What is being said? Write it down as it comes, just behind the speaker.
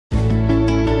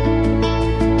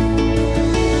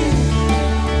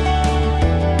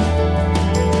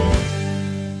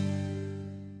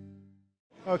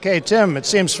Okay, Tim, it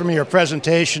seems from your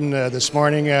presentation this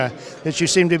morning that you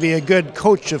seem to be a good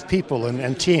coach of people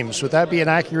and teams. Would that be an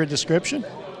accurate description?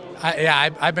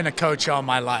 I've been a coach all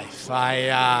my life.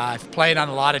 I've played on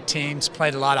a lot of teams,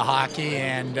 played a lot of hockey,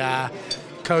 and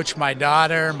coached my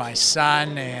daughter, my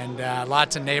son, and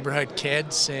lots of neighborhood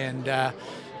kids. And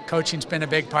coaching's been a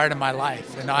big part of my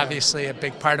life, and obviously a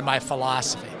big part of my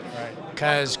philosophy.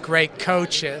 Because great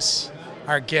coaches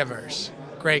are givers.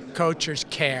 Great coaches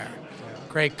care.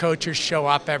 Great coaches show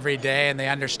up every day and they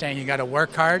understand you got to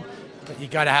work hard, but you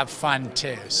got to have fun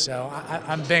too. So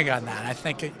I'm big on that. I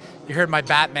think you heard my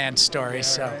Batman story,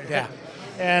 so yeah.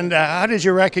 And how did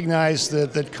you recognize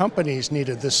that companies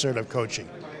needed this sort of coaching?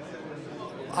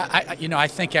 I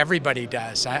think everybody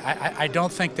does. I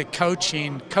don't think that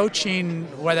coaching,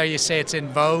 whether you say it's in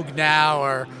vogue now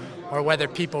or whether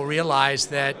people realize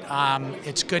that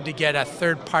it's good to get a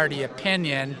third-party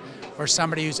opinion or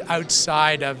somebody who's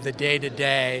outside of the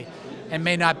day-to-day and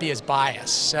may not be as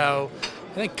biased. So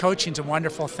I think coaching's a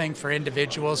wonderful thing for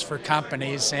individuals, for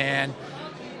companies, and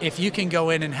if you can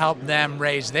go in and help them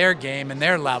raise their game and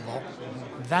their level,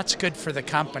 that's good for the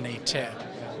company too.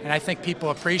 And I think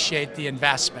people appreciate the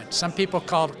investment. Some people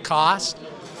call it cost.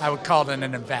 I would call it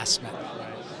an investment.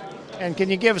 And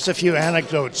can you give us a few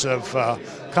anecdotes of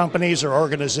companies or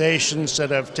organizations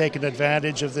that have taken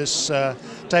advantage of this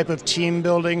type of team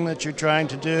building that you're trying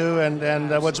to do, and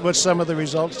what some of the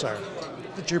results are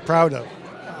that you're proud of?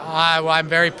 Well, I'm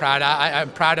very proud.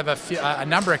 I'm proud of a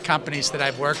number of companies that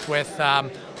I've worked with.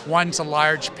 One's a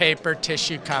large paper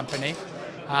tissue company,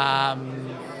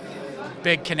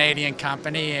 big Canadian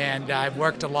company, and I've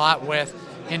worked a lot with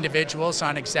individuals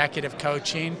on executive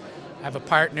coaching. I have a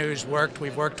partner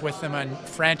we've worked with them in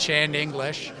French and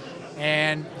English.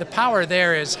 And the power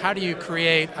there is, how do you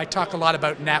create, I talk a lot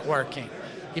about networking,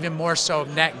 even more so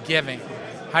net giving.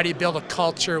 How do you build a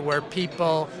culture where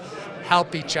people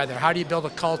help each other? How do you build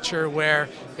a culture where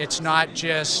it's not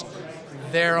just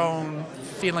their own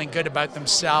feeling good about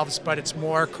themselves, but it's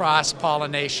more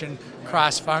cross-pollination,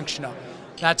 cross-functional?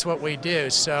 That's what we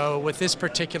do. So with this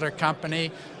particular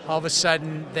company, all of a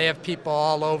sudden they have people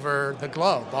all over the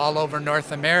globe, all over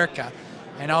North America,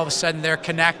 and all of a sudden they're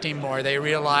connecting more. They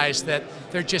realize that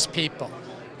they're just people.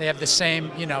 They have the same,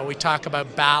 we talk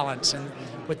about balance, and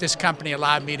what this company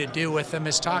allowed me to do with them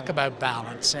is talk about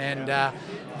balance, and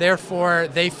therefore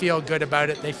they feel good about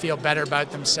it, they feel better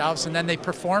about themselves, and then they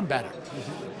perform better.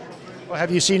 Well, have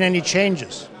you seen any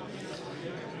changes?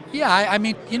 Yeah, I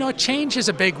mean, change is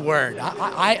a big word.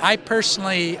 I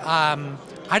personally,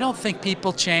 I don't think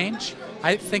people change.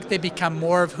 I think they become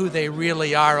more of who they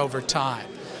really are over time.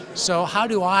 So how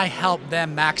do I help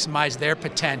them maximize their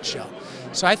potential?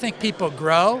 So I think people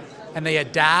grow and they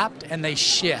adapt and they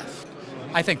shift.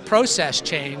 I think process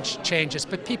changes,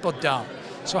 but people don't.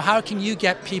 So how can you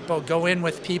get people, go in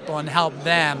with people and help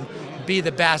them be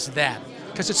the best them?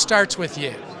 Because it starts with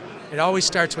you. It always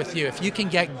starts with you. If you can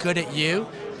get good at you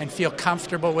and feel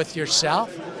comfortable with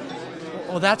yourself,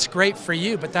 well, that's great for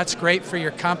you, but that's great for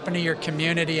your company, your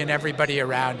community, and everybody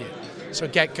around you. So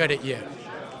get good at you.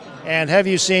 And have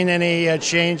you seen any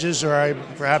changes, or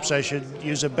perhaps I should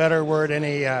use a better word,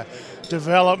 any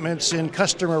developments in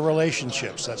customer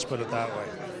relationships, let's put it that way?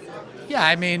 Yeah,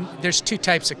 I mean, there's two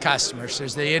types of customers.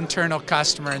 There's the internal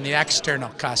customer and the external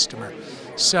customer.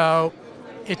 So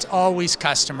it's always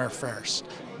customer first.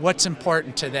 What's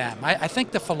important to them? I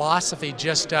think the philosophy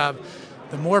just of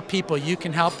the more people you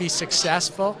can help be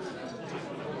successful,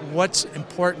 what's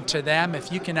important to them,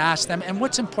 if you can ask them, and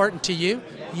what's important to you,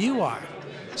 you are.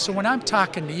 So when I'm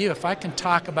talking to you, if I can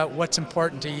talk about what's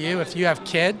important to you, if you have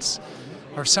kids,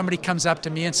 or somebody comes up to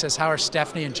me and says, how are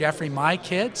Stephanie and Jeffrey, my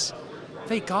kids?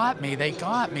 They got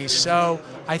me. So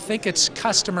I think it's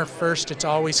customer first, it's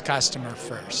always customer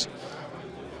first.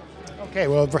 Okay,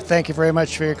 well, thank you very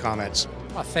much for your comments.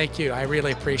 Well, thank you. I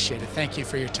really appreciate it. Thank you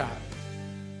for your time.